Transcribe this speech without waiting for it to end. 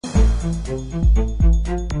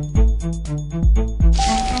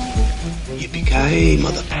Yippee-ki-yay,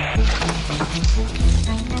 mother...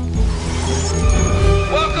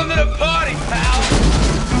 Welcome to the party, pal!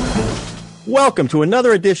 Welcome to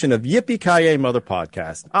another edition of Yippee-ki-yay, Mother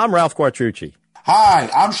Podcast. I'm Ralph Quattrucci. Hi,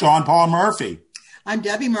 I'm Sean Paul Murphy. I'm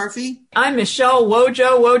Debbie Murphy. I'm Michelle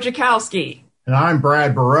Wojciechowski. And I'm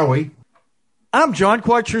Brad Barowie. I'm John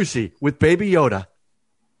Quattrucci with Baby Yoda.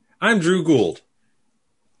 I'm Drew Gould.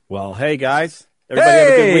 Well, hey, guys. Everybody have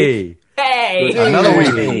a good week? Hey! Another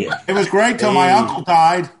week. It was great till my uncle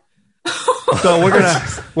died. So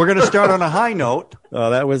we're gonna start on a high note.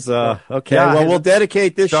 Oh, that was, okay. Yeah, well, we'll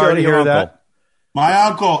dedicate this show to your uncle. that. My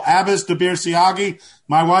uncle, Abbas de Birsiagi,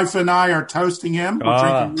 my wife and I are toasting him. We're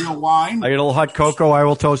drinking real wine. I get a little hot cocoa. I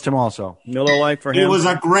will toast him also. Miller Lite for him. He was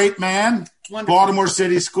a great man, Baltimore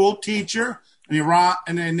City school teacher,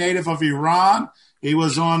 and a native of Iran. He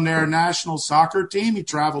was on their national soccer team. He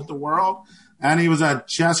traveled the world, and he was a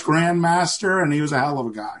chess grandmaster, and he was a hell of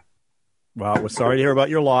a guy. Well, we're sorry to hear about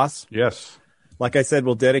your loss. Yes. Like I said,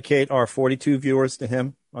 we'll dedicate our 42 viewers to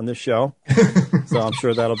him on this show. So I'm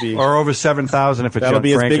sure that'll be... Or over 7,000 if it's That'll Young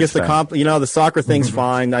be as big as the Frankenstein. You know, the soccer thing's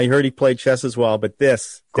fine. I heard he played chess as well, but dedicating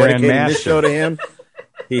this Grandmaster. show to him,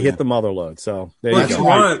 he hit the mother load. So there Well, you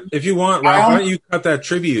go. if you want, Ralph, why don't you cut that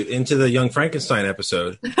tribute into the Young Frankenstein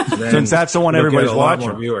episode? Since that's the one you'll get everybody's a lot watching.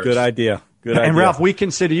 more viewers. Good idea. Good idea. And Ralph, we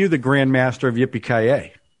consider you the grandmaster of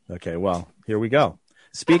Yippee-ki-yay. Okay, well, here we go.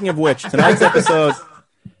 Speaking of which, tonight's episode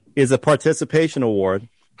is a participation award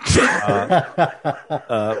because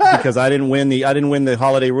I didn't win the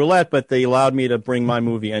holiday roulette, but they allowed me to bring my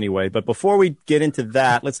movie anyway. But before we get into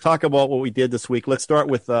that, let's talk about what we did this week. Let's start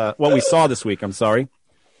with what we saw this week. I'm sorry.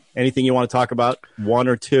 Anything you want to talk about? One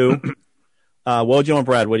or two? Wojo and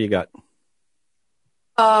Brad, what do you got?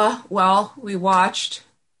 Well, we watched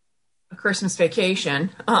A Christmas Vacation.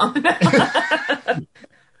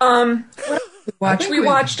 We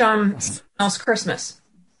watched Smells Christmas.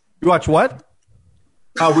 You watch what?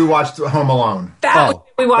 Oh, we watched Home Alone.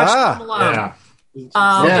 We watched Home Alone.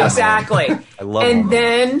 Yeah. Exactly. I love And Home Alone.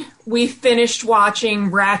 then we finished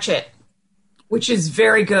watching Ratchet, which is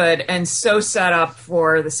very good and so set up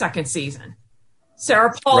for the second season.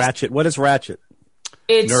 Sarah Paulson. Ratchet. What is Ratchet?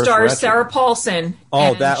 It Nurse stars Ratchet. Sarah Paulson.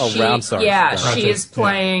 Oh, and that. Oh, I'm sorry. Yeah, Ratchet. she is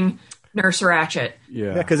playing Nurse Ratchet. Yeah.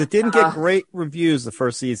 Yeah, because it didn't get great reviews the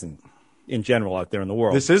first season in general out there in the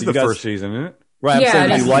world. This is So the you guys- first season, isn't it? Right. I'm Yeah, saying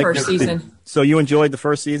it is you the liked first season. So you enjoyed the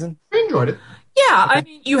first season? I enjoyed it. Yeah, I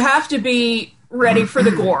mean, you have to be ready for the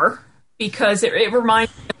gore because it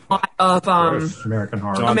reminds me a lot of American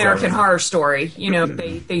Horror. American Horror Story. You know,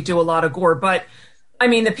 they do a lot of gore, but I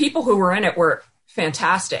mean, the people who were in it were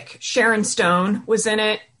fantastic. Sharon Stone was in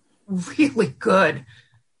it, really good.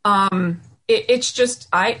 It's just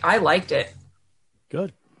I liked it.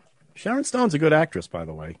 Good. Sharon Stone's a good actress, by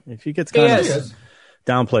the way. She gets kind She of is.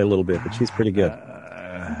 downplay a little bit, but she's pretty good.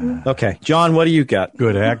 Okay, John, what do you got?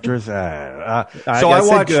 Good actress. So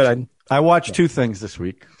Good. I watched two things this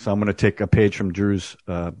week, so I'm going to take a page from Drew's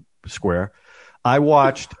square. I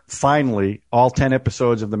watched, finally, all 10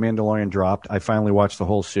 episodes of The Mandalorian dropped. I finally watched the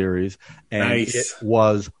whole series, and Nice. it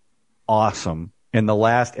was awesome. In the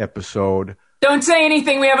last episode, Don't say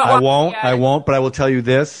anything we haven't watched yet. I won't, but I will tell you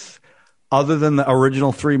this. Other than the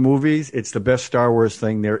original 3 movies, it's the best Star Wars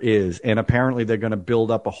thing there is. And apparently they're going to build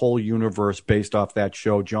up a whole universe based off that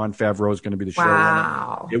show. Jon Favreau is going to be the showrunner.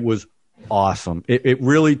 Wow. It was awesome. It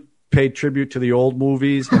really paid tribute to the old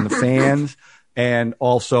movies and the fans and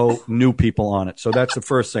also new people on it. So that's the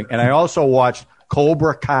first thing. And I also watched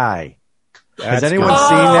Cobra Kai. Has anyone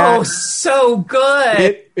seen that? Oh, so good.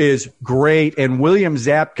 It is great. And William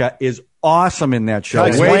Zabka is awesome in that show.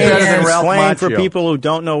 Explain, Way better than Ralph explain for Macchio. people who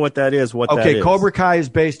don't know what that is. What that Okay, is. Cobra Kai is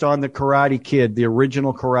based on the Karate Kid, the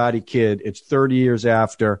original Karate Kid. It's 30 years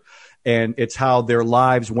after, and it's how their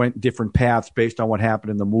lives went different paths based on what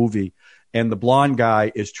happened in the movie. And the blonde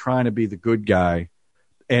guy is trying to be the good guy,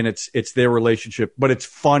 and it's their relationship. But it's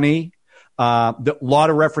funny. A lot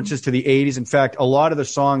of references to the 80s. In fact, a lot of the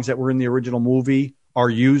songs that were in the original movie are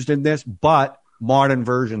used in this, but modern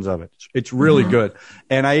versions of it. It's really good.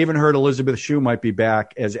 And I even heard Elizabeth Shue might be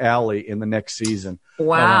back as Allie in the next season.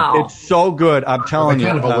 Wow. It's so good. I'm telling They you.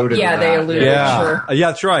 kind of alluded to Yeah, that. they alluded. Yeah. Sure. Yeah,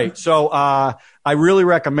 that's right. So I really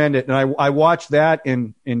recommend it. And I watched that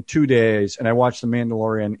in 2 days, and I watched The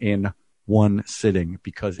Mandalorian in one sitting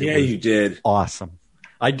because it was you did. awesome.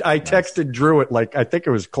 I texted Drew at I think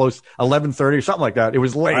it was close 11:30 or something like that. It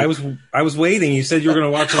was late. I was waiting. You said you were going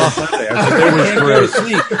to watch it on Sunday. I was like, I can't go to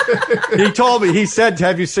sleep. He told me, he said,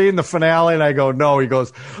 have you seen the finale? And I go, no. He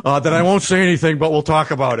goes, then I won't say anything, but we'll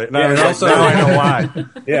talk about it. And I was like, also- now I know why.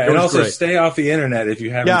 Yeah, It and was also great. stay off the internet if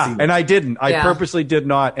you haven't Yeah, seen and it. I didn't. I Yeah. purposely did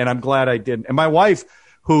not, and I'm glad I didn't. And my wife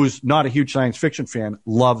who's not a huge science fiction fan,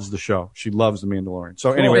 loves the show. She loves The Mandalorian.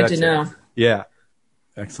 So anyway, Good that's to know. it. Yeah.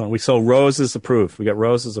 Excellent. So Rose is approved. We got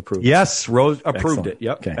Rose is approved. Yes, Rose approved Excellent. it.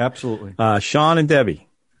 Yep, Okay. absolutely. Sean and Debbie,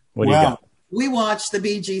 what do you got? We watched the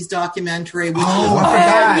Bee Gees documentary, which Oh, was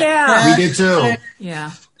I forgot. yeah. We did too.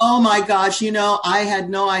 Yeah. oh my gosh, I had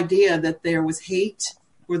no idea that there was hate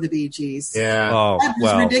for the Bee Gees. Yeah. Oh, That was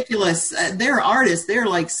well. ridiculous. They're artists. They're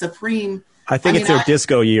like supreme. I think it's mean, their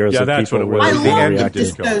disco years. Yeah, that that's people what it was. I really love the react to.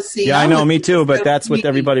 disco scene. Yeah, I know, was me too, but disco that's what geek.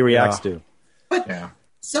 everybody reacts to. But Yeah.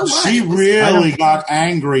 so what? She It was- really got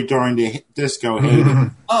angry during the disco.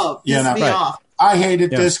 Hated. Oh, pissed me right. off. I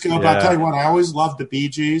hated Yeah. disco, but Yeah. I'll tell you what, I always loved the Bee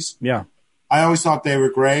Gees. Yeah. I always thought they were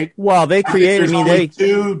great. Well, they created. There's I mean,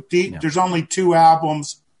 only they. there's only 2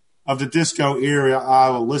 albums of the disco era I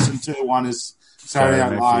will listen to. One is Saturday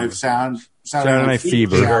Night Live, Saturday Night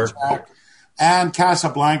Fever, soundtrack, and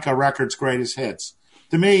Casablanca Records' greatest hits.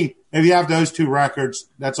 To me, if you have those 2 records,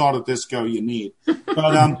 that's all the disco you need.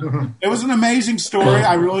 But it was an amazing story.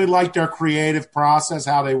 I really liked their creative process,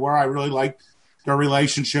 how they were. I really liked their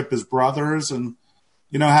relationship as brothers, and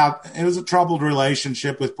how it was a troubled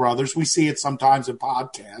relationship with brothers. We see it sometimes in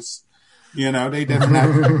podcasts. They didn't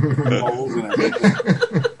have goals and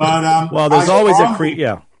everything. But Well, there's always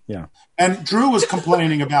a yeah. And Drew was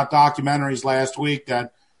complaining about documentaries last week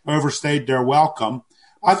that overstayed their welcome.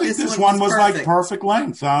 I think this one was like perfect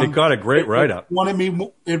length. They got a great write-up.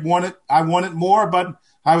 I wanted more, but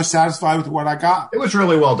I was satisfied with what I got. It was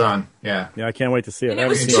really well done. Yeah. Yeah, I can't wait to see it. And it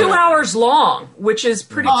was 2 hours long, which is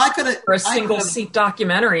pretty Oh, I could've- for a I single could've- seat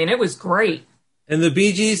documentary, and it was great. And the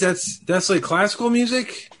Bee Gees, that's like classical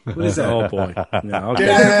music? What is that? Oh boy, no,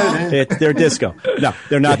 okay. They're disco. No,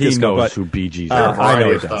 they're not He disco. knows But who Bee Gees I are. know variety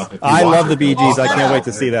it of does. stuff. If you I watch love the it. Bee Gees. I Oh, can't wait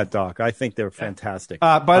to see that doc. I think they're fantastic.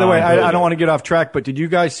 By the way, really I don't good. want to get off track, but did you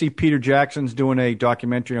guys see Peter Jackson's doing a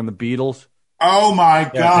documentary on the Beatles? Oh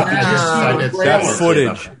my God! Did you see I the did trailer? That Yeah.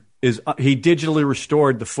 footage is he digitally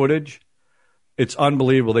restored the footage. It's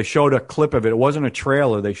unbelievable. They showed a clip of it. It wasn't a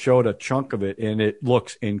trailer. They showed a chunk of it, and it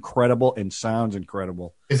looks incredible and sounds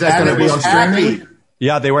incredible. Is that And going to it be was on streaming? happy.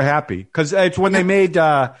 Yeah, they were happy because it's when they made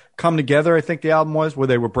 "Come Together." I think the album was where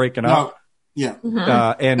they were breaking No, up. yeah.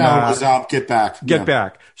 And No, it was Get Back. Get Yeah.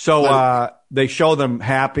 Back. So they show them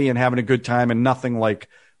happy and having a good time, and nothing like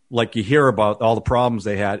you hear about all the problems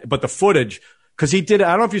they had. But the footage, because he did. I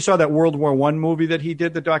don't know if you saw that World War I movie that he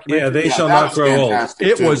did, the documentary. Yeah, they Yeah, shall that not was grow old. fantastic,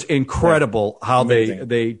 It too. was incredible how Amazing.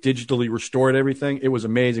 they digitally restored everything. It was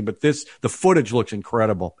amazing. But the footage looks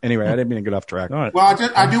incredible. Anyway, I didn't mean to get off track. All right. Well,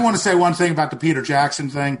 I do want to say one thing about the Peter Jackson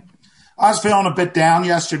thing. I was feeling a bit down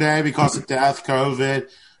yesterday because of death, COVID,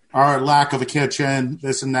 or lack of a kitchen,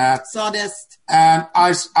 this and that. Sawdust. And I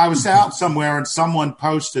was out somewhere and someone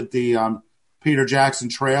posted the Peter Jackson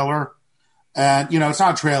trailer. And, it's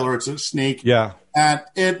not a trailer, it's a sneak. Yeah. And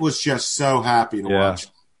it was just so happy to Yeah. watch.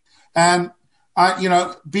 And,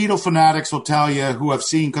 Beatle fanatics will tell you who have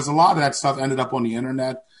seen, because a lot of that stuff ended up on the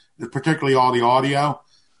internet, particularly all the audio,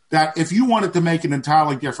 that if you wanted to make an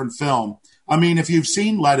entirely different film, I mean, if you've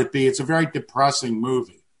seen Let It Be, it's a very depressing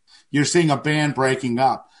movie. You're seeing a band breaking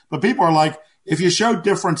up. But people are like, if you show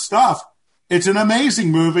different stuff, it's an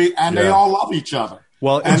amazing movie, and they Yeah. all love each other.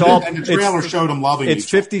 Well, it's And, all and the trailer showed them loving It's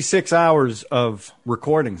each other. 56 hours of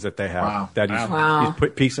recordings that they have Wow. that he's Wow.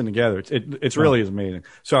 piecing together. It's really amazing.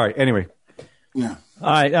 Sorry. Anyway, Yeah.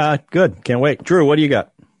 All right, good. Can't wait. Drew, what do you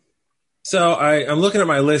got? So I'm looking at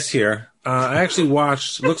my list here. I actually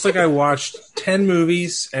looks like I watched 10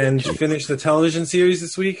 movies and finished the television series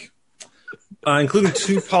this week, including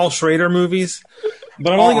 2 Paul Schrader movies.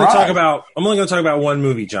 But I'm only going to talk about one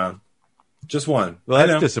movie, John. Just one. well, I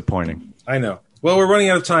that's know. disappointing. I know. Well, we're running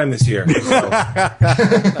out of time this year. So.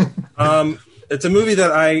 It's a movie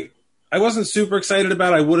that I wasn't super excited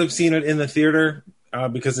about. I would have seen it in the theater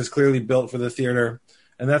because it's clearly built for the theater.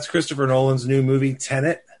 And that's Christopher Nolan's new movie,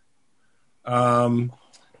 Tenet.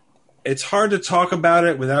 It's hard to talk about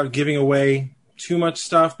it without giving away too much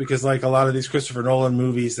stuff because, like a lot of these Christopher Nolan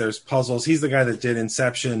movies, there's puzzles. He's the guy that did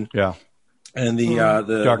Inception Yeah. and the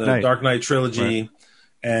Dark Knight trilogy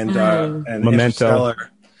and Memento. Interstellar.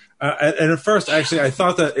 And at first, actually, I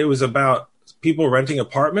thought that it was about people renting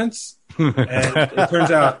apartments, and it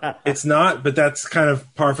turns out it's not. But that's kind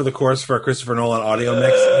of par for the course for a Christopher Nolan audio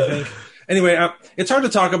mix, I think. Anyway, it's hard to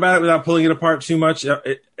talk about it without pulling it apart too much.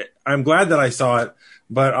 I'm glad that I saw it,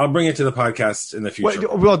 but I'll bring it to the podcast in the future.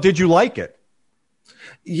 Well, did you like it?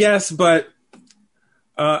 Yes, but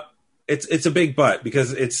it's a big but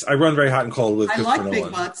because I run very hot and cold with I Christopher like Nolan.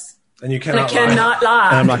 big butts. And you I cannot lie. cannot lie.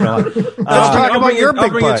 I'm not going to lie. Let's talk about your I'll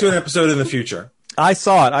big bring butt. it to an episode in the future. I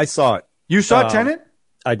saw it. You saw Tenet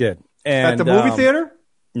I did. And, at the movie theater?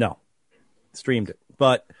 No. Streamed it.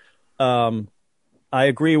 But I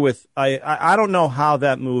agree with I don't know how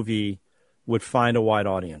that movie would find a wide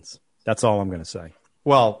audience. That's all I'm going to say.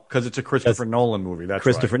 Well, because it's a Christopher Nolan movie. That's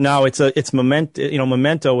Christopher. right. No, it's Memento.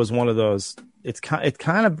 Memento was one of those. It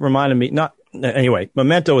kind of reminded me. Not anyway.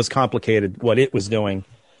 Memento is complicated. What it was doing,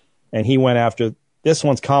 and he went after this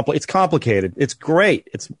one's It's complicated. It's great.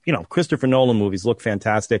 It's Christopher Nolan movies look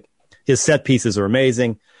fantastic. His set pieces are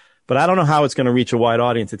amazing, but I don't know how it's going to reach a wide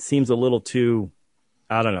audience. It seems a little too.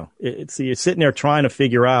 I don't know. You're sitting there trying to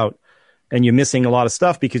figure out. And you're missing a lot of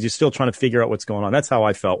stuff because you're still trying to figure out what's going on. That's how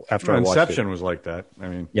I felt after I watched it. Inception was like that. I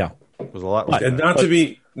mean, yeah, it was a lot like And that.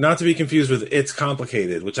 not to be confused with It's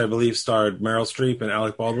Complicated, which I believe starred Meryl Streep and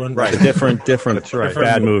Alec Baldwin. Right, different. That's right.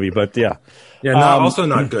 Bad movie, but yeah, also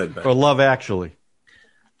not good. But. Or Love Actually.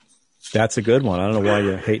 That's a good one. I don't know why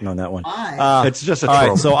you're hating on that one. It's just a all trope.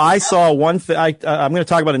 right. So I saw one thing. I'm going to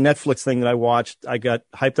talk about a Netflix thing that I watched. I got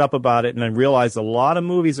hyped up about it, and I realized a lot of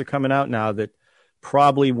movies are coming out now that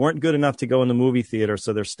probably weren't good enough to go in the movie theater,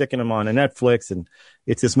 so they're sticking them on Netflix. And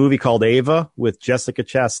it's this movie called Ava with Jessica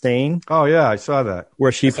Chastain. Oh yeah, I saw that.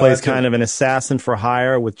 Where she plays kind of an assassin for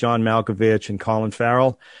hire with John Malkovich and Colin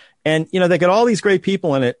Farrell. And they got all these great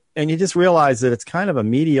people in it, and you just realize that it's kind of a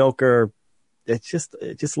mediocre. It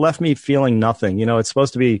just left me feeling nothing. It's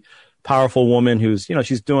supposed to be powerful woman who's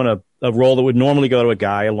she's doing a role that would normally go to a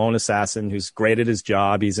guy, a lone assassin who's great at his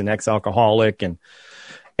job. He's an ex-alcoholic, and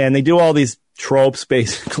they do all these tropes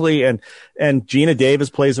basically, and Gina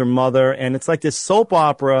Davis plays her mother, and it's like this soap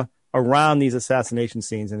opera around these assassination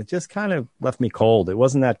scenes, and it just kind of left me cold. It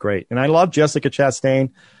wasn't that great. And I love Jessica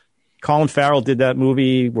Chastain. Colin Farrell did that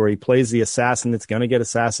movie where he plays the assassin that's going to get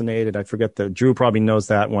assassinated. I forget Drew probably knows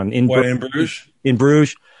that one. In Bruges? In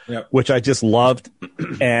Bruges, yep. Which I just loved.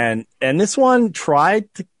 And this one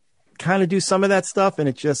tried to kind of do some of that stuff,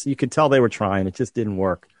 and you could tell they were trying. It just didn't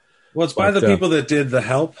work. Well, it's by the people that did The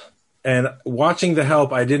Help. And watching The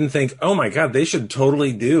Help, I didn't think, oh my God, they should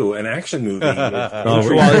totally do an action movie.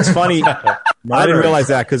 Well, it's funny. I didn't realize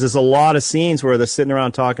that because there's a lot of scenes where they're sitting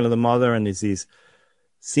around talking to the mother, and there's these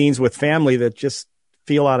scenes with family that just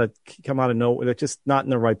come out of nowhere. They're just not in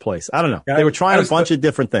the right place. I don't know. They were trying a bunch of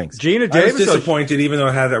different things. Gina Davis I was disappointed, even though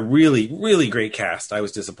it had a really, really great cast. I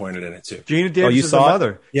was disappointed in it too. Gina Davis is the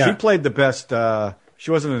mother. Yeah. She played the best. She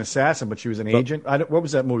wasn't an assassin, but she was an agent. What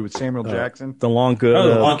was that movie with Samuel Jackson? The Long Good.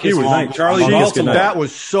 The Long Kiss Goodnight. Charlie Baltimore. That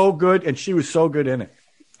was so good, and she was so good in it.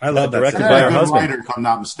 I love that. Directed by her husband. Writer, if I'm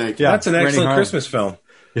not mistaken. Yeah, that's an excellent Christmas film.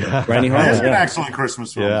 Yeah, Randy That's Harmon. an excellent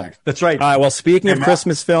Christmas film. Yeah, that's right. All right. Well, speaking of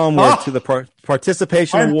Christmas film, we're to the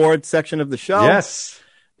participation award section of the show. Yes,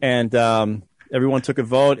 and everyone took a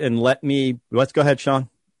vote, and let's go ahead, Sean.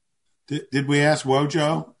 Did we ask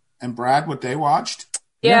Wojo and Brad what they watched?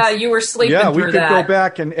 Yeah, you were sleeping through that. Yeah, we could go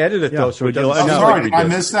back and edit it, though, so it doesn't I'm sorry, did I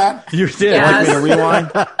miss that? You did. Yes. Like me to rewind?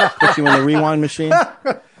 Put you in the rewind machine?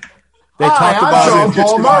 They Hi, talked I'm about Sean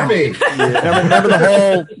Paul Murphy. Remember the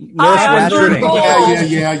whole nurse Ratched?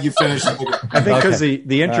 Yeah, you finished. I think because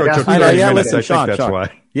the intro took I 30 know, minutes. listen, I Sean, think that's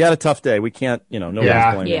why. You had a tough day. We can't, nobody's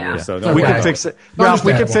blaming Yeah. you. So We Okay. can fix it. Ralph,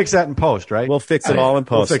 we can fix that in post, right? we'll fix it all in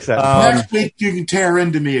post. We'll fix that. Next week you can tear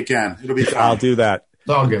into me again. It'll be fine. I'll do that. It's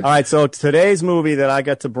all good. All right, so today's movie that I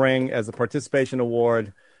got to bring as a participation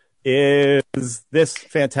award is this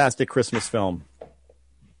fantastic Christmas film.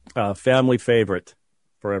 Family favorite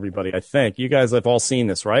for everybody, I think. You guys have all seen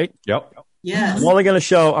this, right? Yep. Yes. I'm not going to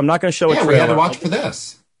show a Yeah, we had to trailer. watch for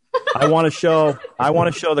this. I want to show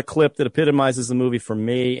the clip that epitomizes the movie for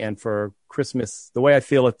me and for Christmas, the way I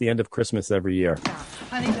feel at the end of Christmas every year.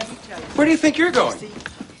 Where do you think you're going?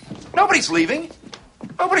 Nobody's leaving.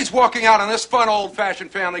 Nobody's walking out on this fun,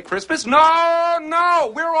 old-fashioned family Christmas.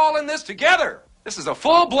 No, we're all in this together. This is a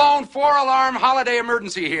full-blown 4-alarm holiday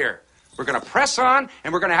emergency here. We're going to press on,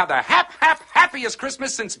 and we're going to have the happiest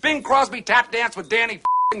Christmas since Bing Crosby tap danced with Danny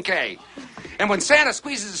Kaye. And when Santa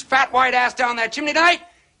squeezes his fat white ass down that chimney tonight,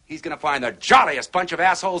 he's going to find the jolliest bunch of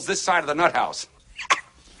assholes this side of the nut house.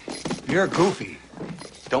 You're goofy.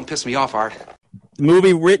 Don't piss me off, Art. The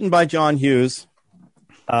movie written by John Hughes,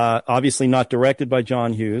 obviously not directed by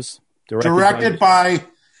John Hughes. Directed by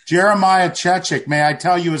Jeremiah Chechik. May I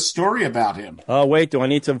tell you a story about him? Oh, wait, do I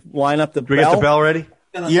need to line up the Do we get the bell ready?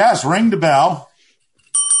 Yes, ring the bell.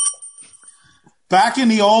 Back in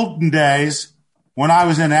the olden days, when I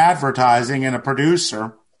was in advertising and a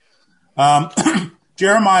producer,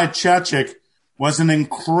 Jeremiah Chechik was an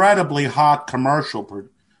incredibly hot commercial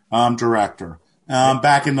director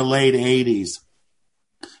back in the late 80s.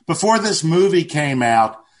 Before this movie came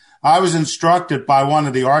out, I was instructed by one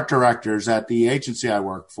of the art directors at the agency I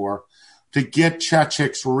worked for to get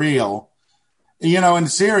Chechik's reel in the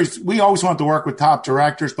series, we always wanted to work with top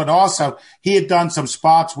directors, but also he had done some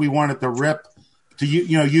spots we wanted to rip, to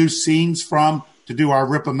use scenes from, to do our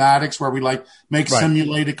rip-o-matics where we make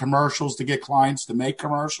simulated commercials to get clients to make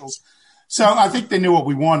commercials. So I think they knew what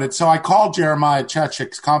we wanted. So I called Jeremiah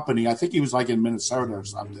Chechik's company. I think he was in Minnesota or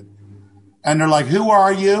something. And they're like, "Who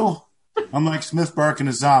are you?" I'm like, "Smith, Burke, and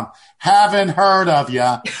Azam." "Haven't heard of you."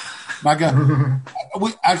 I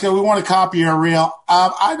go, we want to copy your reel.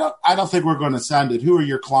 I don't think we're going to send it. Who are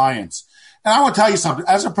your clients? And I want to tell you something.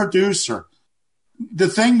 As a producer, the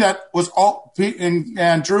thing that was all,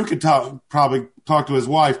 and Drew could probably talk to his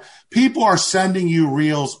wife, people are sending you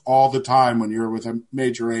reels all the time when you're with a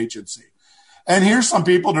major agency. And here's some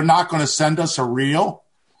people, they're not going to send us a reel.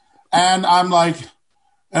 And I'm like,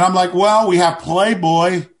 well, we have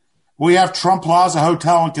Playboy. We have Trump Plaza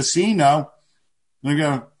Hotel and Casino. And they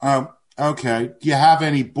go, okay, do you have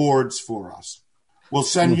any boards for us? We'll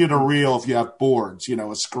send you the reel if you have boards,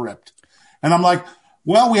 a script. And I'm like,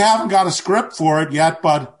 well, we haven't got a script for it yet,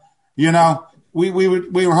 but, we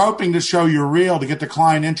were hoping to show you a reel to get the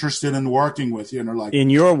client interested in working with you. And they're like, in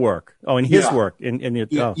your work. Oh, in his work. In your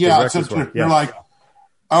director's work. They're like,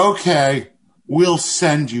 okay, we'll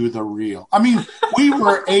send you the reel. I mean, we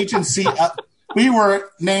were we were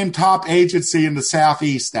named top agency in the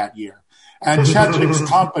Southeast that year. And Chechik's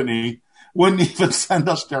company wouldn't even send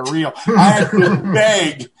us their reel. I had to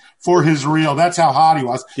beg for his reel. That's how hot he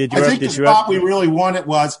was. I think the spot we really wanted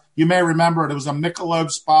was, you may remember it was a Michelob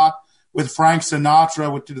spot with Frank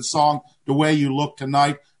Sinatra with the song "The Way You Look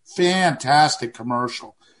Tonight." Fantastic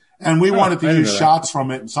commercial. And we wanted to use shots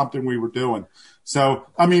from it and something we were doing. So,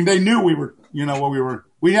 I mean, they knew we were,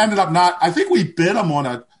 we ended up I think we bid them on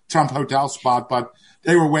a Trump Hotel spot, but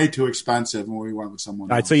they were way too expensive when we went with someone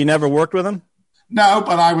else. All right, so you never worked with him? No,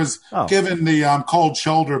 but I was given the cold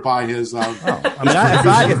shoulder by his. I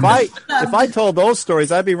mean, if I told those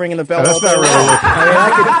stories, I'd be ringing the bell. That's not really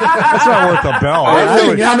that's not worth a bell.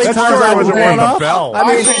 How many times I was blown off?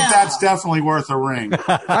 I think that's definitely worth a ring.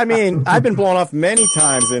 I mean, I've been blown off many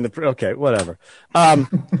times okay, whatever.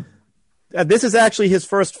 This is actually his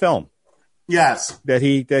first film. Yes. That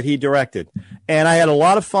he directed. And I had a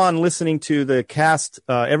lot of fun listening to the cast.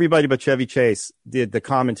 Everybody but Chevy Chase did the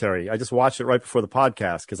commentary. I just watched it right before the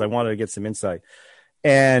podcast because I wanted to get some insight.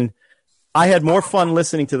 And I had more fun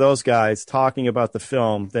listening to those guys talking about the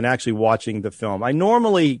film than actually watching the film. I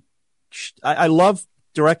love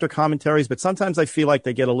director commentaries, but sometimes I feel like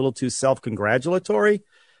they get a little too self-congratulatory.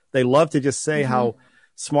 They love to just say how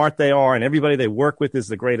smart they are and everybody they work with is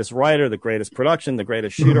the greatest writer, the greatest production, the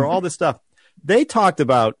greatest shooter, all this stuff. They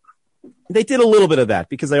did a little bit of that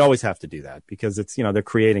because they always have to do that because it's, they're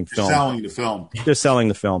creating film. They're selling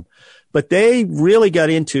the film. But they really got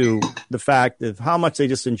into the fact of how much they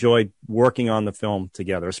just enjoyed working on the film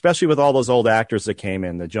together, especially with all those old actors that came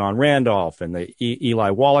in, the John Randolph and the Eli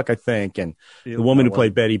Wallach, I think, and the woman who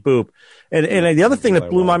played Betty Boop. And the other thing that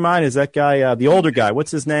blew my mind is that guy, the older guy,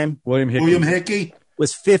 what's his name? William Hickey.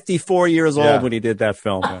 Was 54 years old when he did that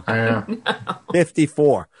film.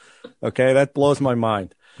 54. Okay, that blows my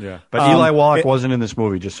mind. Yeah, but Eli Wallach wasn't in this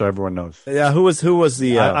movie, just so everyone knows. Yeah, who was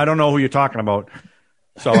the? I don't know who you're talking about,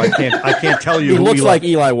 so I can't tell you. He looks like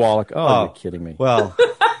Eli Wallach. Oh, you're kidding me. Well,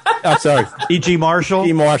 I'm sorry. E.G. Marshall.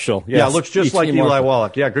 E. Marshall. Yes. Yeah, looks just like Eli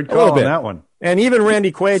Wallach. Yeah, good call on that one. And even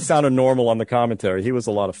Randy Quaid sounded normal on the commentary. He was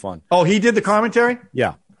a lot of fun. Oh, he did the commentary?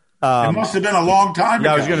 Yeah. It must have been a long time ago.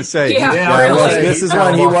 Yeah, I was going to say. Really. This is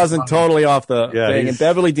when he wasn't totally off the thing. And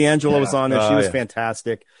Beverly D'Angelo was on there. She was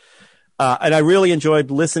fantastic. And I really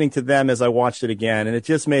enjoyed listening to them as I watched it again. And it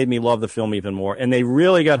just made me love the film even more. And they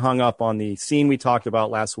really got hung up on the scene we talked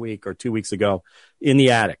about last week or 2 weeks ago in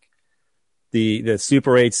the attic. The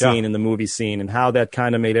Super 8 scene and the movie scene and how that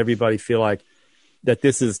kind of made everybody feel like that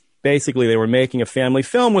this is basically they were making a family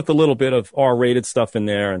film with a little bit of R-rated stuff in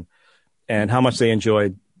there and how much they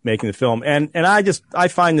enjoyed making the film. And I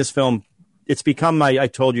find this film, it's become I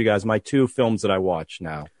told you guys, my two films that I watch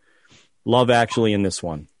now. Love Actually in this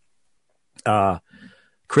one.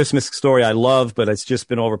 Christmas Story I love, but it's just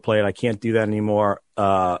been overplayed. I can't do that anymore.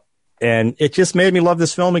 And it just made me love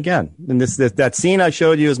this film again. And that scene I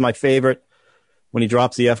showed you is my favorite when he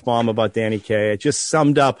drops the F-bomb about Danny Kaye. It just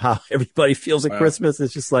summed up how everybody feels at Christmas.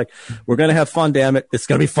 It's just like, we're going to have fun, damn it. It's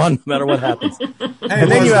going to be fun no matter what happens.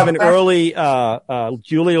 And then you have an early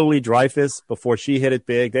Julia Louis-Dreyfus before she hit it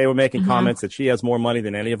big. They were making comments that she has more money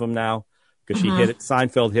than any of them now because she hit it.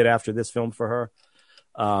 Seinfeld hit after this film for her.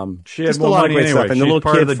 She had more money anyway. And she's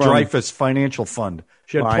part of the Dreyfus Financial Fund.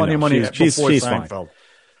 She had plenty of money before Seinfeld. Fine.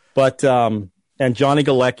 But and Johnny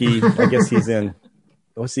Galecki, I guess he's in.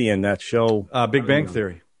 What's he in that show? Big Bang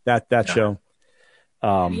Theory. That show.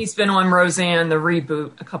 He's been on Roseanne, the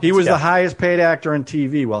reboot, a couple He was times. the highest paid actor on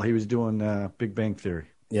TV while he was doing Big Bang Theory.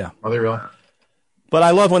 Yeah. Are they really? But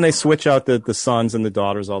I love when they switch out the sons and the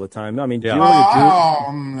daughters all the time. I mean,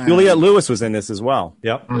 man. Juliette Lewis was in this as well.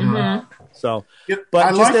 Yep. So, But I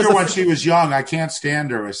just liked as her a- when she was young. I can't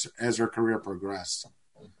stand her as her career progressed.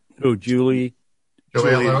 Who, Julie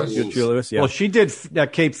Lewis? Lewis? Yeah. Well, she did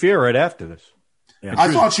Cape Fear right after this.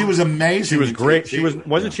 I thought she was amazing. She was in great. TV.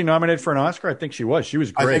 Wasn't she nominated for an Oscar? I think she was. She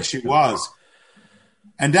was great. I think she was.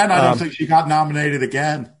 And then I don't think she got nominated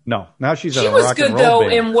again. No, now she's at She a was rock good and roll though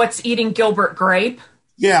band. in What's Eating Gilbert Grape.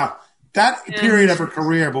 Yeah, that period of her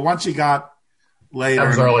career. But once she got later, That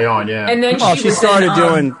was early on, yeah. And then Well, she she was started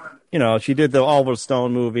in, doing, she did the Oliver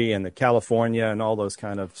Stone movie and the California and all those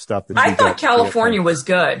kind of stuff. That I she thought did. California was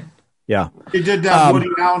good. Yeah. she did that Woody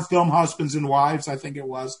Allen film, Husbands and Wives. I think it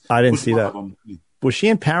was. I didn't Was see one that. of them. Was she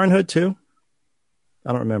in Parenthood too?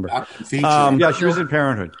 I don't remember. That feature. Yeah, she was in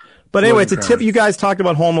Parenthood. But anyway, it's a Wasn't tip. You guys talked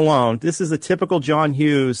about Home Alone. This is a typical John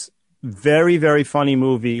Hughes, very, very funny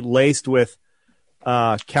movie laced with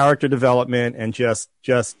character development and just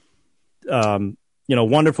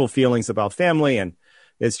wonderful feelings about family. And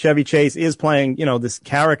as Chevy Chase is playing, this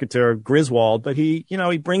caricature Griswold, but he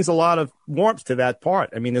brings a lot of warmth to that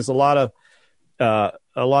part. I mean, there's a lot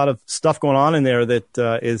of stuff going on in there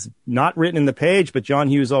that is not written in the page, but John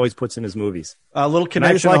Hughes always puts in his movies. A little And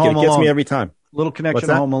I just connection like to it. Home It gets Alone. me every time. Little connection What's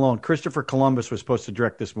to that? Home Alone. Christopher Columbus was supposed to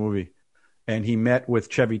direct this movie, and he met with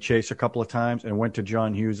Chevy Chase a couple of times and went to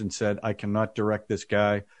John Hughes and said, "I cannot direct this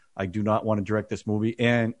guy. I do not want to direct this movie."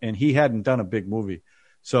 And he hadn't done a big movie,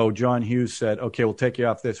 so John Hughes said, "Okay, we'll take you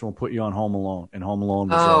off this and we'll put you on Home Alone." And Home Alone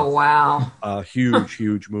was Wow. a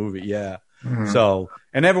huge movie. Yeah. So,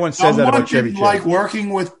 and everyone says that Someone about Chevy didn't Chase. like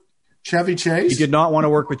working with Chevy Chase. He did not want to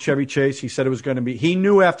work with Chevy Chase. He said it was going to be. He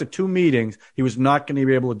knew after 2 meetings he was not going to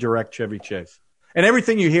be able to direct Chevy Chase. And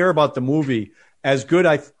everything you hear about the movie, as good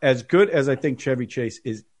as I think Chevy Chase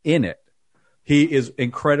is in it, he is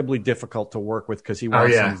incredibly difficult to work with because he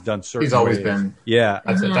wants things done certain He's always ways. been. Yeah.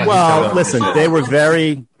 That's it. Well, listen, they were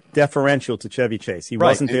very deferential to Chevy Chase. He Right.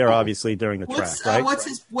 wasn't there, obviously, during the track, right?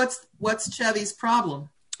 What's Chevy's problem?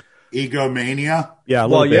 Egomania, Yeah, a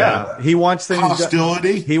Well, little bit. yeah. He wants things.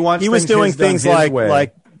 hostility. He wants. He was doing his done things his like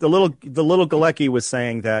way. the little Galecki was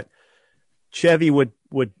saying that Chevy would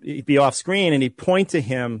be off screen and he'd point to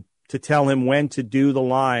him to tell him when to do the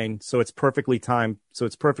line so it's perfectly timed, so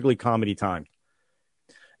it's perfectly comedy timed.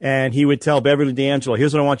 And he would tell Beverly D'Angelo,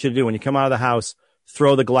 "Here's what I want you to do when you come out of the house: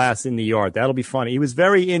 throw the glass in the yard. That'll be funny." He was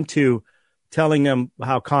very into telling them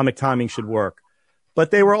how comic timing should work. But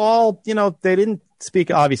they were all, they didn't speak.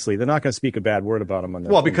 Obviously, they're not going to speak a bad word about him on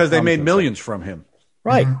that. Well, because they made millions from him.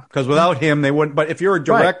 Right. Because without him, they wouldn't. But if you're a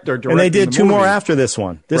director, and they did directing the 2 more movie- after this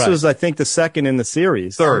one. This Right. was, I think, the second in the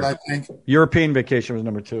series. Third. I think. European Vacation was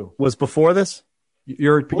number 2. Was before this?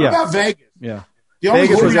 Europe, What yeah, about Vegas? yeah. The only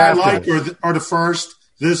Vegas was movie I after liked this. are the first,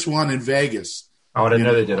 this one in Vegas. Oh, I didn't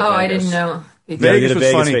know they did it. Oh, I didn't know. They did. Yeah, they Vegas did a was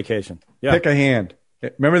Vegas funny. vacation. Yeah. Pick a hand.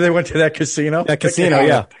 Remember they went to that casino? That casino,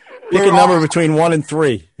 yeah. Pick a number between 1 and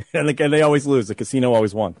 3. And they always lose. The casino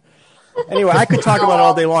always won. Anyway, I could talk about it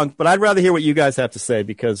all day long, but I'd rather hear what you guys have to say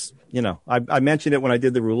because, I mentioned it when I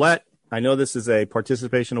did the roulette. I know this is a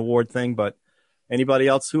participation award thing, but anybody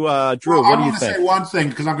else who, Drew, what do you I want to think? say one thing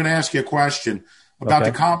because I'm going to ask you a question about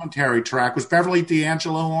Okay. the commentary track. Was Beverly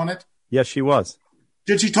D'Angelo on it? Yes, she was.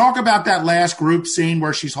 Did she talk about that last group scene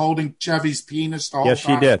where she's holding Chevy's penis the whole Yes, she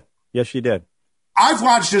time? did. Yes, she did. I've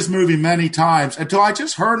watched this movie many times until I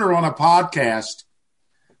just heard her on a podcast.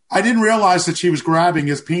 I didn't realize that she was grabbing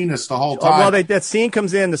his penis the whole time. Well, that scene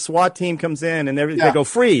comes in, the SWAT team comes in, and they Yeah. go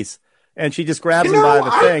freeze. And she just grabs him by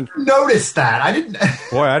the thing. I noticed that. I didn't.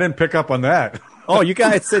 Boy, I didn't pick up on that. Oh, you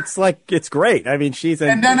guys, it's great. I mean,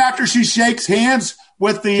 and then after she shakes hands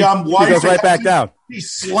with the wife, she goes right back down. He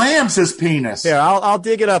slams his penis. Here, I'll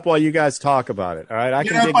dig it up while you guys talk about it. All right, I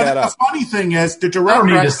can dig but that the up. funny thing is, the I director don't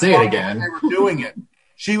need to had see no it idea again. They were doing it.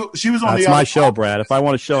 She was on That's the my other show, Brad. If I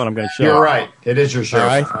want to show it, I'm going to show You're it. right. It is your show. All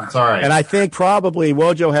right. It's all right. And I think probably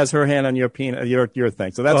Wojo has her hand on your penis, your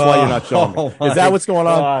thing. So that's why you're not showing me. Is that what's going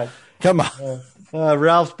on? Come on.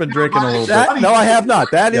 Ralph's been drinking a little bit. No, I have not.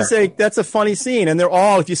 That's a funny scene. And they're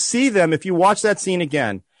all, if you see them, if you watch that scene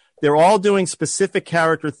again, they're all doing specific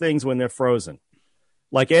character things when they're frozen.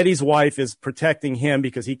 Like Eddie's wife is protecting him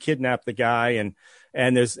because he kidnapped the guy, and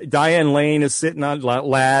there's Diane Lane is sitting on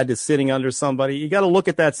Ladd is sitting under somebody. You got to look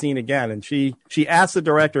at that scene again. And she asked the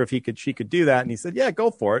director if she could do that, and he said, "Yeah,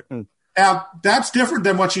 go for it." And Now, that's different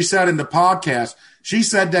than what she said in the podcast. She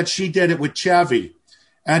said that she did it with Chevy,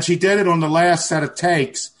 and she did it on the last set of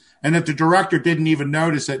takes, and that the director didn't even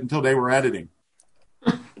notice it until they were editing.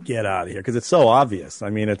 Get out of here, because it's so obvious. I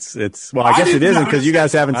mean, it's. Well, I guess it didn't isn't because notice you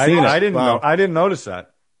guys haven't seen it. I didn't Wow. know. I didn't notice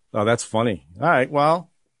that. Oh, that's funny. All right. Well,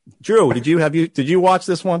 Drew, did you watch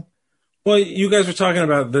this one? Well, you guys were talking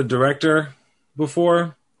about the director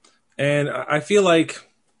before, and I feel like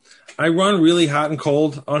I run really hot and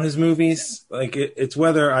cold on his movies. Like it's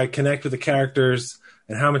whether I connect with the characters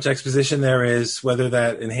and how much exposition there is, whether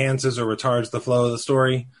that enhances or retards the flow of the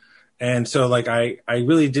story. And so, like, I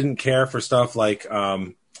really didn't care for stuff like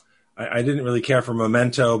I didn't really care for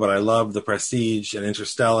Memento, but I loved The Prestige and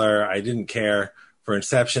Interstellar. I didn't care for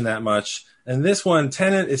Inception that much. And this one,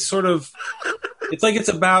 Tenet, is sort of, it's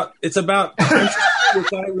about time travel,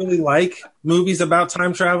 which I really like, movies about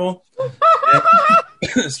time travel. And,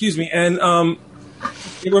 excuse me. And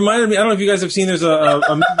it reminded me, I don't know if you guys have seen, there's a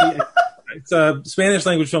movie, it's a Spanish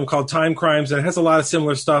language film called Time Crimes, and it has a lot of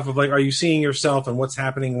similar stuff of like, are you seeing yourself and what's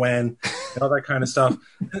happening when, and all that kind of stuff.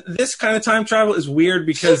 This kind of time travel is weird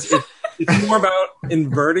because it's more about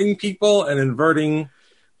inverting people and inverting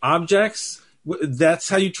objects. That's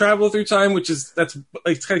how you travel through time,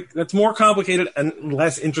 that's more complicated and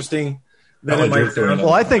less interesting than it might sound.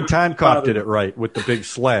 Well, I think Time Cop did it right with the big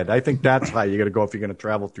sled. I think that's how you got to go if you're going to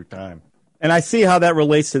travel through time. And I see how that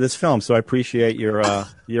relates to this film, so I appreciate your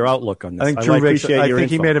outlook on this. I think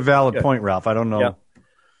he made a valid point, Ralph. I don't know.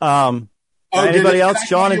 Yeah. Anybody else?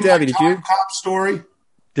 John and Debbie, did you? Time Cop story?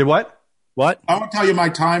 Did what? What? I want to tell you my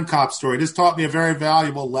Time Cop story. This taught me a very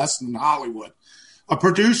valuable lesson in Hollywood. A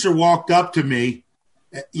producer walked up to me.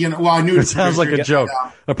 I knew it sounds like a joke.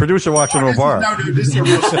 A producer walked into a bar. No, dude, this is a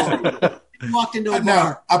real story. He walked into a bar.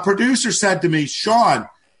 No, a producer said to me, Sean,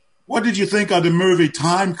 what did you think of the movie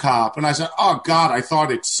Time Cop? And I said, oh, God, I thought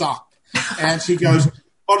it sucked. And she goes,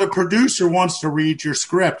 well, the producer wants to read your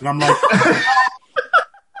script. And I'm like,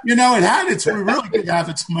 we really did have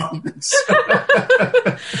its moments.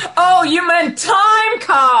 Oh, you meant Time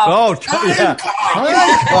Cop. Oh, Time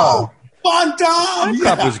Cop. Von Dom. Time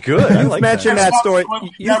Cop was good. I like mentioned that story.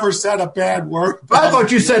 You never said a bad word. I thought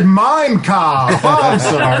you said Mime Cop. Oh, I'm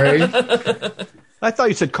sorry. I thought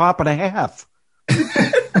you said Cop and a Half.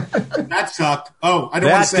 That sucked. Oh, I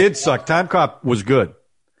don't want to say that did suck. Time Cop was good.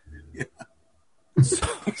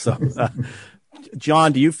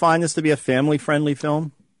 John, do you find this to be a family-friendly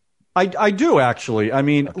film? I do, actually. I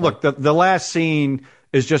mean, look, the last scene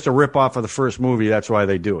is just a ripoff of the first movie. That's why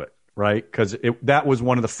they do it, right? Because that was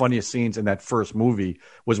one of the funniest scenes in that first movie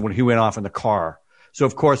was when he went off in the car. So,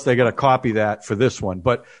 of course, they got to copy that for this one.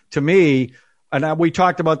 But to me, and we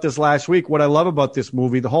talked about this last week, what I love about this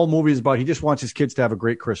movie, the whole movie is about he just wants his kids to have a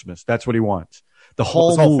great Christmas. That's what he wants. The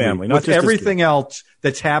whole movie, family, not with just everything else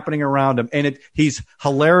that's happening around him. And he's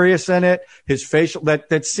hilarious in it. His facial,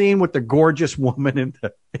 that scene with the gorgeous woman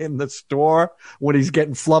in the store when he's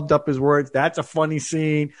getting flubbed up his words, that's a funny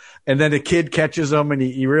scene. And then the kid catches him and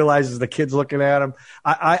he realizes the kid's looking at him.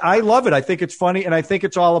 I love it. I think it's funny. And I think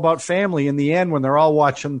it's all about family in the end when they're all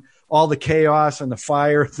watching all the chaos and the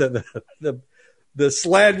fire, the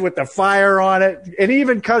sled with the fire on it. And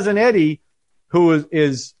even Cousin Eddie, who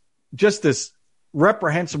is just this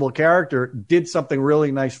reprehensible character, did something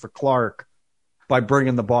really nice for Clark by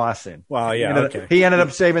bringing the boss in. Wow, yeah, He ended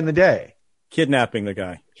up saving the day. Kidnapping the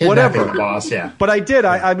guy. Whatever. The boss, yeah. But I did.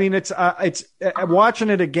 I mean, it's watching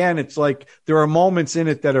it again. It's like there are moments in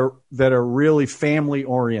it that are really family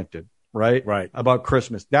oriented, right? Right. About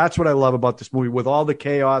Christmas. That's what I love about this movie. With all the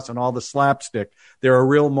chaos and all the slapstick, there are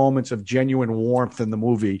real moments of genuine warmth in the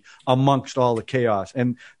movie amongst all the chaos.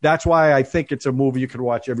 And that's why I think it's a movie you could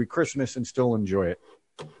watch every Christmas and still enjoy it.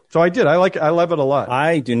 So I did. I like it. I love it a lot.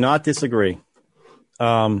 I do not disagree.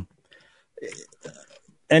 Wojo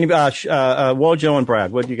and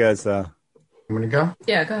Brad, what do you guys? You want to go?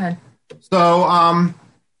 Yeah, go ahead. So, I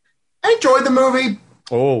enjoyed the movie.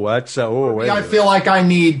 Oh, that's I feel like I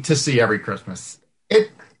need to see every Christmas.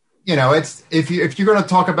 It's if you're going to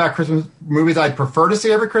talk about Christmas movies, I'd prefer to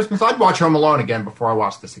see every Christmas. I'd watch Home Alone again before I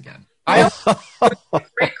watch this again.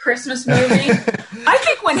 Great Christmas movie. I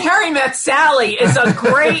think When Harry Met Sally is a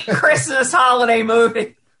great Christmas holiday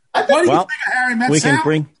movie. What do you think of Harry Met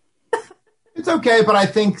Sally? It's okay, but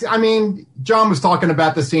John was talking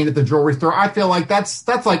about the scene at the jewelry store. I feel like that's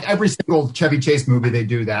like every single Chevy Chase movie they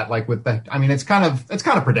do that. Like with it's kind of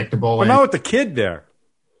predictable. But not with the kid there.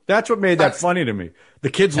 That's what made that funny to me. The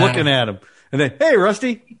kid's looking at him, and then, hey,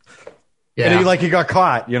 Rusty. Yeah. And he got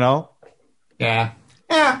caught, Yeah. Yeah.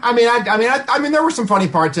 I mean, there were some funny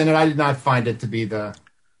parts in it. I did not find it to be the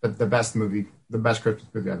best movie, the best Christmas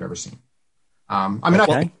movie I've ever seen.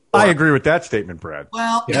 I agree with that statement, Brad.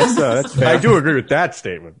 Well, that's fair. I do agree with that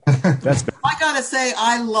statement. That's fair. I gotta say,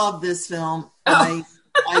 I love this film. I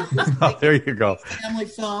just think there you go. it's a family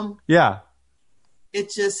film. Yeah.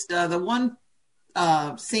 It just the one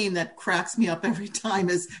scene that cracks me up every time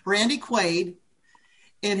is Randy Quaid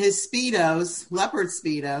in his Speedos, leopard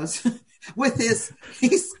Speedos, with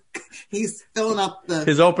he's filling up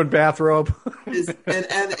his open bathrobe,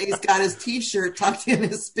 and he's got his T-shirt tucked in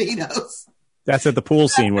his Speedos. That's at the pool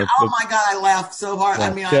scene. Where oh my God, I laughed so hard.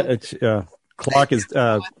 I mean, Clark is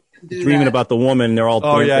dreaming about the woman. They're all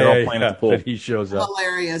playing at the pool. He shows up.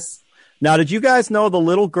 Hilarious. Now, did you guys know the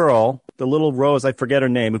little girl, the little Rose, I forget her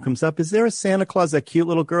name, who comes up? Is there a Santa Claus? That cute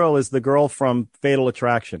little girl is the girl from Fatal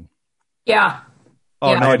Attraction. Yeah.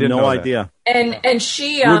 Oh, yeah. no, I I had didn't no know idea. And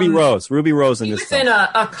she Ruby Rose in she this was film. in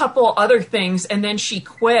a couple other things, and then she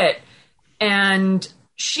quit. And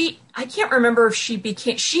I can't remember if she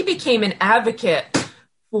became an advocate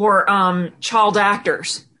for child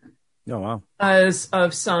actors. Oh wow! Because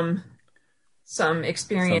of some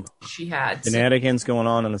experience she had. Shenanigans going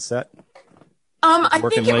on the set. I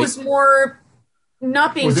think it was more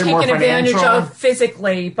not being taken advantage of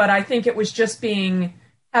physically, but I think it was just having.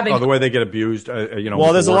 Oh, the way they get abused,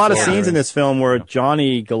 Well, there's a lot of scenes in this film where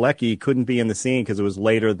Johnny Galecki couldn't be in the scene because it was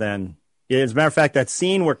later than. As a matter of fact, that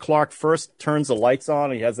scene where Clark first turns the lights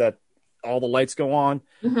on, and he has all the lights go on,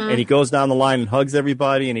 and he goes down the line and hugs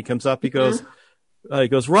everybody, and he comes up, he goes,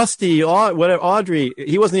 Rusty, Audrey.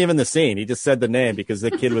 He wasn't even in the scene. He just said the name because the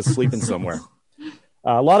kid was sleeping somewhere.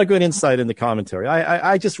 A lot of good insight in the commentary.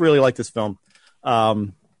 I just really like this film.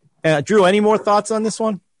 Drew, any more thoughts on this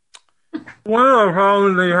one? One of the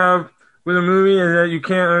problems they have with a movie is that you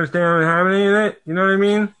can't understand what's happening in it. You know what I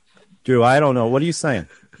mean? Drew, I don't know. What are you saying?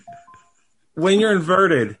 When you're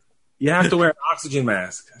inverted, you have to wear an oxygen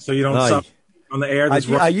mask so you don't suffer on the air.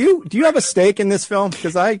 Do you have a stake in this film?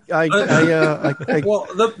 Because well,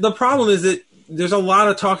 the problem is that there's a lot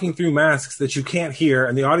of talking through masks that you can't hear,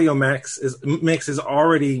 and the audio mix is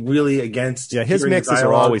already really against. Yeah, his mixes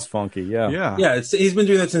are always funky. Yeah. He's been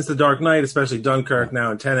doing that since The Dark Knight, especially Dunkirk,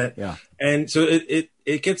 now and Tenet. Yeah, and so it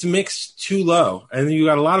gets mixed too low, and you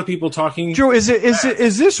got a lot of people talking. Drew, is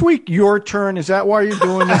this week your turn? Is that why you're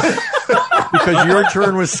doing this? Because your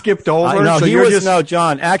turn was skipped over. No,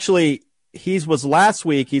 John. Actually, was last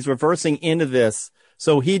week. He's reversing into this.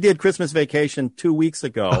 So he did Christmas Vacation 2 weeks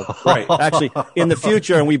ago. Right. Actually, in the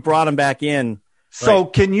future, and we brought him back in. So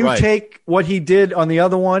can you take what he did on the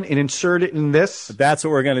other one and insert it in this? That's what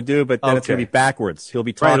we're going to do, but then it's going to be backwards. He'll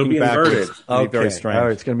be talking backwards. It'll be very strange. All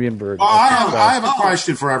right, it's going to be inverted. I have a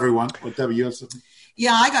question for everyone. What you have something?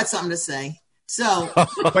 Yeah, I got something to say. So,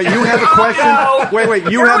 but you have a question.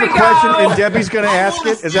 Wait, you have a question, and Debbie's going to ask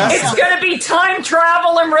it. Is that? It's going to be time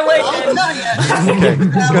travel and religion.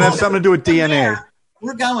 Okay, it's going to have something to do with DNA.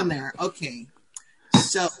 We're going there. Okay.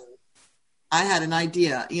 So I had an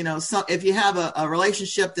idea. If you have a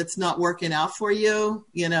relationship that's not working out for you,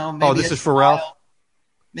 maybe this is for Ralph?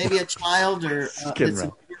 Maybe a child or a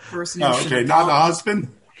person. Okay, not a husband?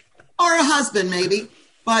 Or a husband, maybe.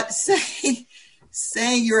 But say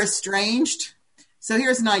you're estranged. So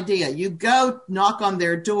here's an idea. You go knock on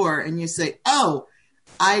their door and you say, oh,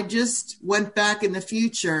 I just went back in the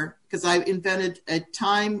future because I invented a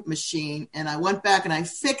time machine and I went back and I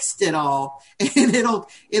fixed it all, and it'll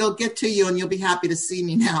get to you and you'll be happy to see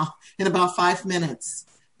me now in about 5 minutes,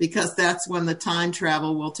 because that's when the time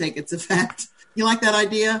travel will take its effect. You like that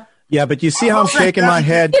idea? Yeah, but you see how I'm shaking my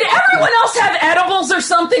head. Did everyone else have edibles or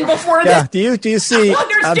something before this? Yeah, do you see?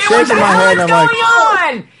 I'm shaking my head and I'm like,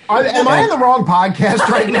 am I on the wrong podcast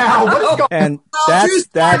right now? What is going on? And that's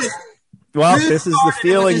well, this is the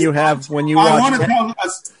feeling you have when you watch. I want to tell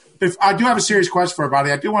us, if I do have a serious question for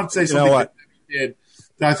everybody. I do want to say something that did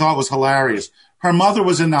that I thought was hilarious. Her mother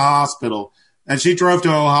was in the hospital, and she drove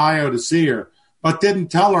to Ohio to see her, but didn't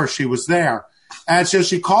tell her she was there. And so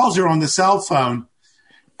she calls her on the cell phone,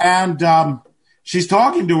 and she's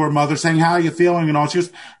talking to her mother, saying, how are you feeling? And all.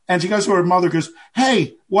 And she goes to her mother, goes,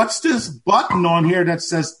 hey, what's this button on here that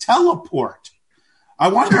says teleport? I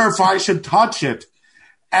wonder if I should touch it.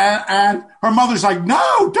 And her mother's like,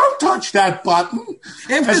 no, don't touch that button.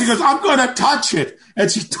 And she goes, I'm going to touch it. And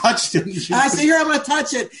she touched it. I said, here, I'm going to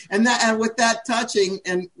touch it. And with that touching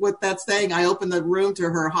and with that saying, I opened the room to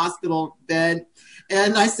her hospital bed.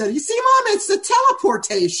 And I said, you see, Mom, it's the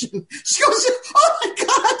teleportation. She goes, oh, my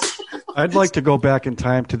God. I'd like to go back in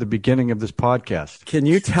time to the beginning of this podcast. Can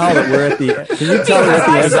you tell that we're at the I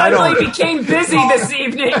suddenly became busy this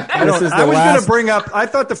evening. I was going to bring up, I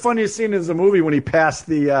thought the funniest scene is the movie when he passed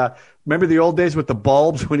remember the old days with the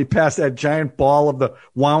bulbs, when he passed that giant ball of the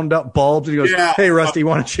wound up bulbs, and he goes, hey, Rusty,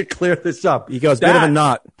 why don't you clear this up? He goes, bit of a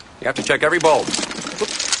knot. You have to check every bulb.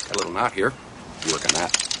 Oops, got a little knot here. You work on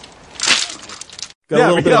that. Got a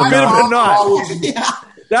little bit of a knot.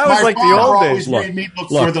 That was like the old days. Made me look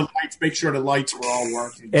for the lights make sure the lights were all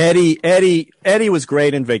working. Eddie was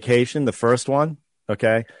great in Vacation, the first one.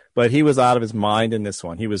 Okay. But he was out of his mind in this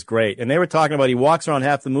one. He was great. And they were talking about he walks around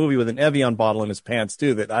half the movie with an Evian bottle in his pants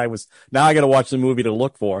too, now I got to watch the movie to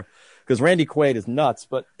look for. Because Randy Quaid is nuts,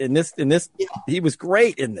 but in this, he was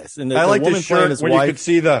great in this. And I like the shirt when you could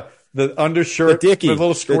see the undershirt, the Dickie, the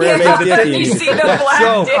little square. You see the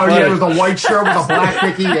black Dickie. Oh yeah, with a white shirt with a black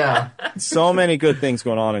Dickie. Yeah. So many good things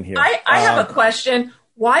going on in here. I have a question.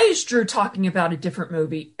 Why is Drew talking about a different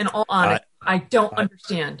movie? In all honesty, I don't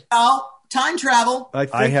understand. Oh, time travel.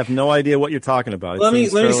 I have no idea what you're talking about. Let me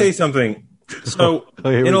say something. So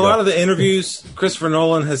in a lot of the interviews, Christopher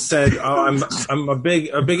Nolan has said, "I'm a big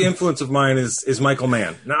influence of mine is Michael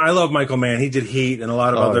Mann." Now I love Michael Mann. He did Heat and a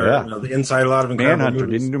lot of The Inside, a lot of incredible Manhunter.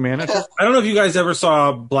 movies. Didn't you do Manhunter? I don't know if you guys ever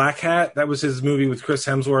saw Black Hat. That was his movie with Chris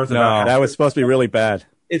Hemsworth. No, that was supposed to be really bad.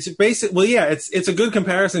 It's basic. Well, yeah, it's a good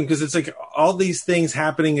comparison because it's like all these things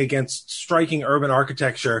happening against striking urban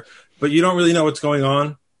architecture, but you don't really know what's going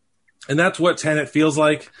on. And that's what Tenet feels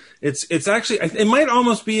like. It's actually, it might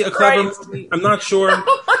almost be a clever movie. I'm not sure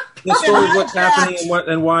the story of what's happening and what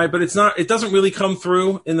and why, but it doesn't really come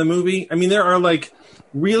through in the movie. I mean, there are like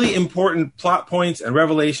really important plot points and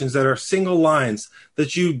revelations that are single lines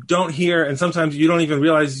that you don't hear, and sometimes you don't even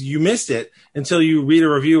realize you missed it until you read a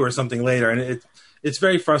review or something later. And it's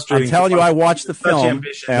very frustrating. I'm telling you, I watched the film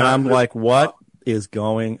and I'm like, what is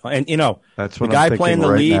going on? And that's the what guy I'm playing the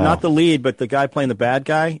right lead, now. Not the lead, but the guy playing the bad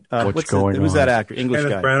guy. What's going on? Who's that actor? English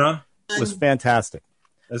Kenneth guy. Branagh Was fantastic.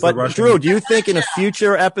 But Drew, do you think in a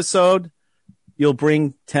future episode you'll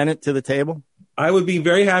bring Tenet to the table? I would be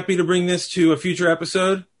very happy to bring this to a future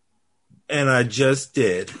episode, and I just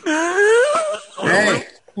did. Hey,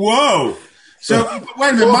 whoa. So,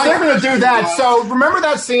 wait a minute. Well, they're going to do that. So, remember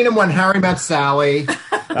that scene in When Harry Met Sally?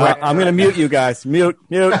 I'm going to mute you guys. Mute.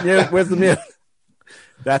 Where's the mute?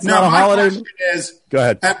 That's not a holiday. My question is, go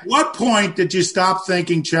ahead. At what point did you stop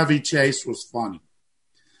thinking Chevy Chase was funny?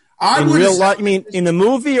 In real life? You mean in the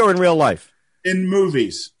movie or in real life? In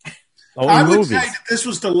movies. Oh, I would movies. say that this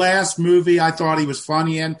was the last movie I thought he was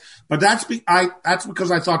funny in, but that's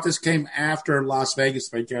because I thought this came after Las Vegas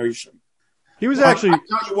Vacation. He was actually.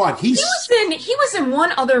 I'll tell you what, he was in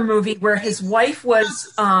one other movie where his wife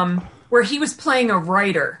was where he was playing a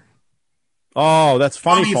writer. Oh, that's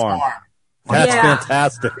Funny Farm. That's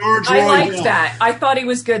fantastic. I liked that. I thought he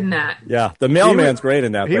was good in that. Yeah, the mailman's great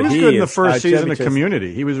in that. He was good in the first season of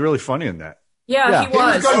Community. He was really funny in that. Yeah, he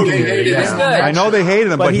was. He was good. I know they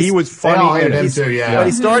hated him, but he was funny in it. But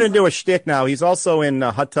he's starting to do a shtick now. He's also in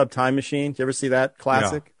Hot Tub Time Machine. Did you ever see that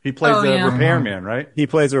classic? Yeah. He plays the repairman, right? He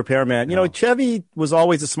plays the repairman. You know, Chevy was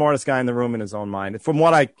always the smartest guy in the room in his own mind. From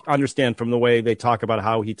what I understand from the way they talk about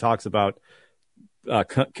how he talks about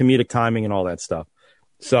comedic timing and all that stuff.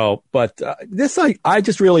 So, but this, I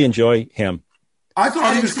just really enjoy him. I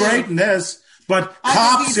thought he was great in this. But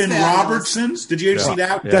Cops and Robertsons, did you ever see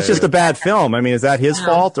that? That's just a bad film. I mean, is that his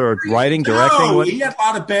fault or writing, directing? No, he had a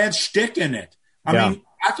lot of bad shtick in it. I mean,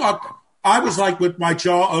 I thought I was like with my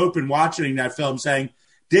jaw open watching that film saying,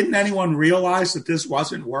 didn't anyone realize that this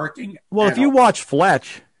wasn't working? Well, if you watch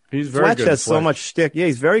Fletch, Fletch has so much shtick. Yeah,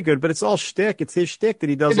 he's very good, but it's all shtick. It's his shtick that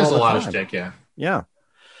he does all the time. He does a lot of shtick, yeah. Yeah.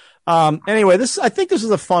 Anyway, I think this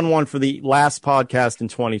is a fun one for the last podcast in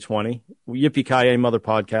 2020. Yippee-ki-yay, Mother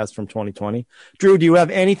podcast from 2020. Drew, do you have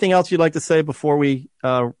anything else you'd like to say before we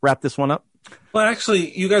wrap this one up? Well,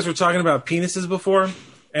 actually, you guys were talking about penises before,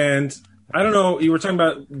 and I don't know, you were talking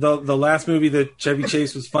about the last movie that Chevy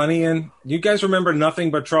Chase was funny in. You guys remember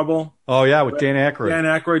Nothing But Trouble? Oh, yeah, with Dan Aykroyd. Dan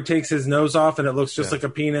Aykroyd takes his nose off, and it looks just like a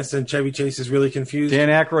penis, and Chevy Chase is really confused. Dan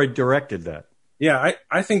Aykroyd directed that. Yeah,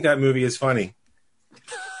 I think that movie is funny.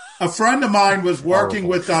 A friend of mine was working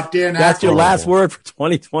with Dan Aykroyd. That's your last word for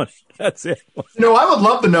 2020. That's it. I would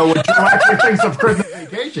love to know what Drew actually thinks of Christmas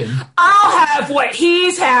Vacation. I'll have what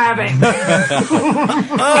he's having. Thank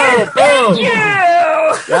you.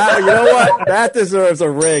 You know what? That deserves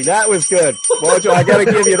a ring. That was good. Mojo, I got to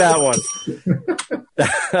give you that one.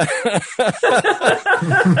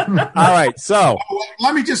 All right, so.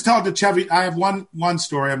 Let me just tell the Chevy. I have one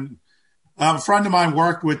story. A friend of mine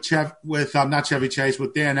worked with not Chevy Chase,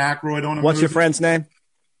 with Dan Aykroyd on a What's movie. your friend's name?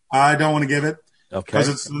 I don't want to give it. Okay. Because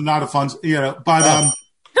it's not a fun, but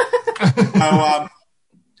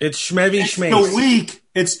it's Schmevy Schmace.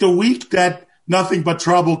 It's the week that Nothing But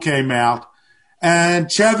Trouble came out,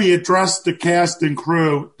 and Chevy addressed the cast and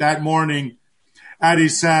crew that morning, and he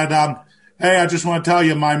said, "Hey, I just want to tell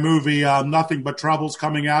you, my movie Nothing But Trouble's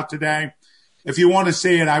coming out today. If you want to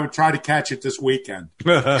see it, I would try to catch it this weekend."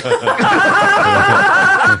 Yeah,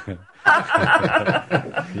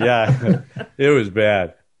 it was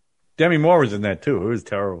bad. Demi Moore was in that too. It was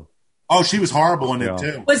terrible. Oh, she was horrible in it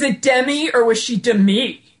too. Was it Demi or was she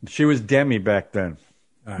Demi? She was Demi back then.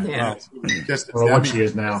 Yeah. Just I don't know what she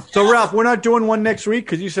is now. So, Ralph, we're not doing one next week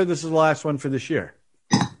because you said this is the last one for this year.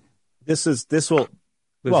 This will. This Well,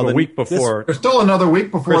 is a then week before There's still another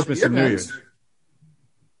week before Christmas the and New events. Year's.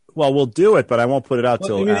 Well, we'll do it, but I won't put it out Well,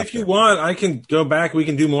 till I mean, after. if you want, I can go back. We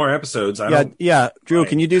can do more episodes. Yeah. Drew,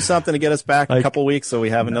 can you do something to get us back a Like- couple weeks so we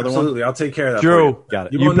have another one? Absolutely, I'll take care of that. Drew, for you. Got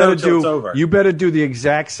it. You, You won't know better till it's do. over. You better do the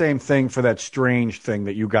exact same thing for that Strange thing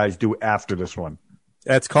that you guys do after this one.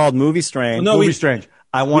 That's called Movie Strain. Well, no, Movie we- Strange.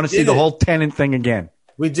 I want to see did the it. whole Tenant thing again.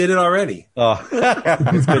 We did it already.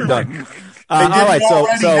 It's been done. They All did right, it so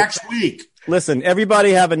already next week. listen,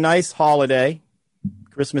 everybody have a nice holiday.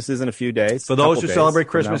 Christmas is in a few days. For those couple who days, celebrate you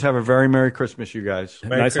Christmas, know. have a very Merry Christmas, you guys.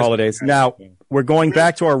 Merry Nice Christmas. holidays. Now, we're going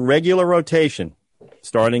back to our regular rotation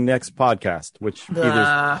starting next podcast, which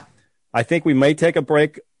either, I think we may take a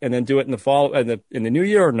break and then do it in the fall, in the new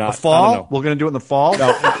year or not. The I don't fall? know. We're going to do it in the fall?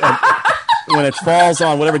 No, when it falls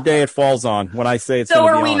on, whatever day it falls on, when I say it's So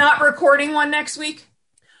going to are be we on. not recording one next week?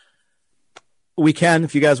 We can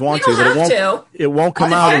if you guys want We to, don't but it have won't. It won't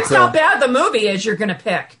come out Depends how until bad the movie is you're going to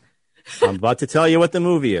pick. I'm about to tell you what the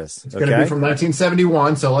movie is. It's going to be from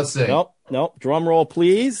 1971, so let's see. Nope. Drum roll,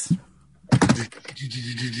 please.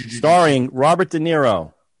 Starring Robert De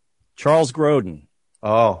Niro, Charles Grodin.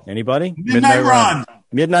 Oh, Anybody? Midnight Run.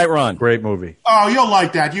 Midnight Run. great movie. Oh, you'll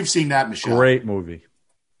like that. You've seen that, Michelle. Great movie.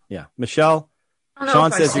 Yeah. Michelle, I don't know Sean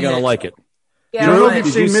if I've says you're seen going to it. like it. Yeah, You know but- if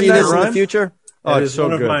you've Did you seen see Midnight this in Run? the future? Oh, It it's is so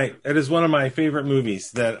one good. It is one of my favorite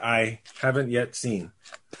movies that I haven't yet seen.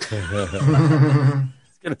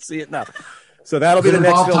 Going to see it now. So that'll be Does the it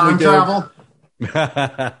next involve film we time do. travel?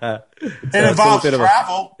 It involves bit of a-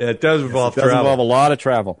 travel. It does involve It does travel. involve a lot of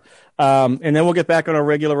travel. And then we'll get back on our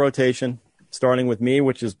regular rotation, starting with me,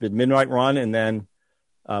 which has been Midnight Run, and then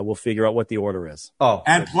we'll figure out what the order is. Oh,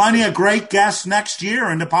 And plenty of great guests next year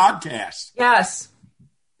in the podcast. Yes.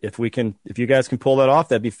 If you guys can pull that off,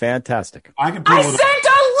 that'd be fantastic. I can pull I it sent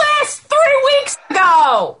a list 3 weeks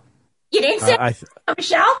ago. You didn't send I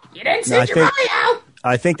Michelle? You didn't No, I send your think- bio?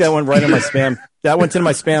 I think that went right in my spam. That went into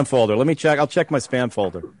my spam folder. Let me check. I'll check my spam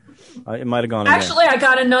folder. It might have gone in Actually, I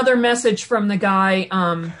got another message from the guy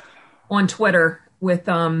on Twitter with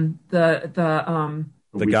the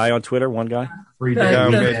guy on Twitter, one guy. 3 the, days. Yeah,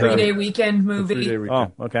 we the made that. 3-day weekend movie. 3-day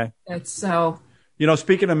weekend. Oh, okay. It's so You know,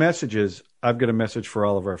 speaking of messages, I've got a message for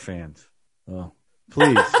all of our fans. Oh.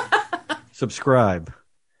 Please subscribe,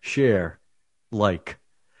 share, like.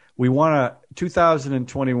 We want to,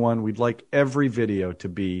 2021, we'd like every video to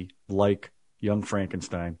be like Young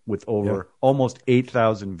Frankenstein with over almost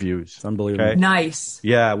 8,000 views. It's unbelievable. Okay? nice.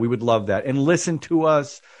 Yeah, we would love that. And listen to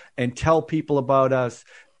us and tell people about us.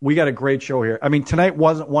 We got a great show here. I mean, tonight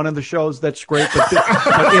wasn't one of the shows that's great, but,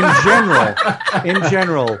 but in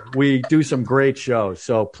general, we do some great shows.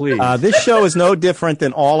 So please. This show is no different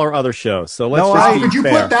than all our other shows. So let's No, just I- be Could you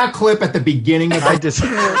fair. put that clip at the beginning of I the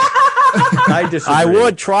disagree. I disagree. I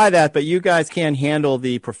would try that, but you guys can't handle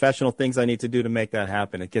the professional things I need to do to make that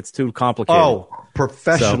happen. It gets too complicated. Oh,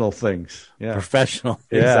 professional things. Yeah. Professional.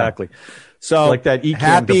 Yeah. Exactly. So Like that Ecam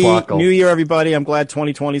happy debacle. New Year, everybody. I'm glad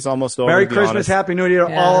 2020 is almost over. Merry to be Christmas, honest. Happy New Year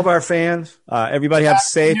to Yeah. all of our fans. Everybody have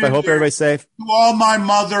safe. I New hope Year. everybody's safe. To all my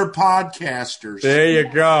mother podcasters. There you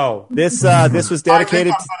go. This was I think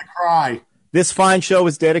dedicated. I'm going to cry. This fine show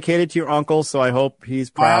was dedicated to your uncle, so I hope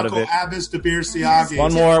he's My proud Uncle of it. Abbas de Birsiagi.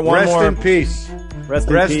 One more. Rest more. in peace. Rest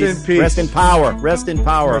in Rest peace. in peace. Rest in power. Rest in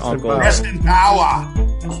power, Rest in Uncle. power. Rest in power.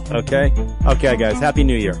 Okay. Okay, guys. Happy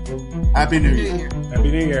New Year. Happy New Year.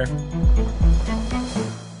 Happy New Year.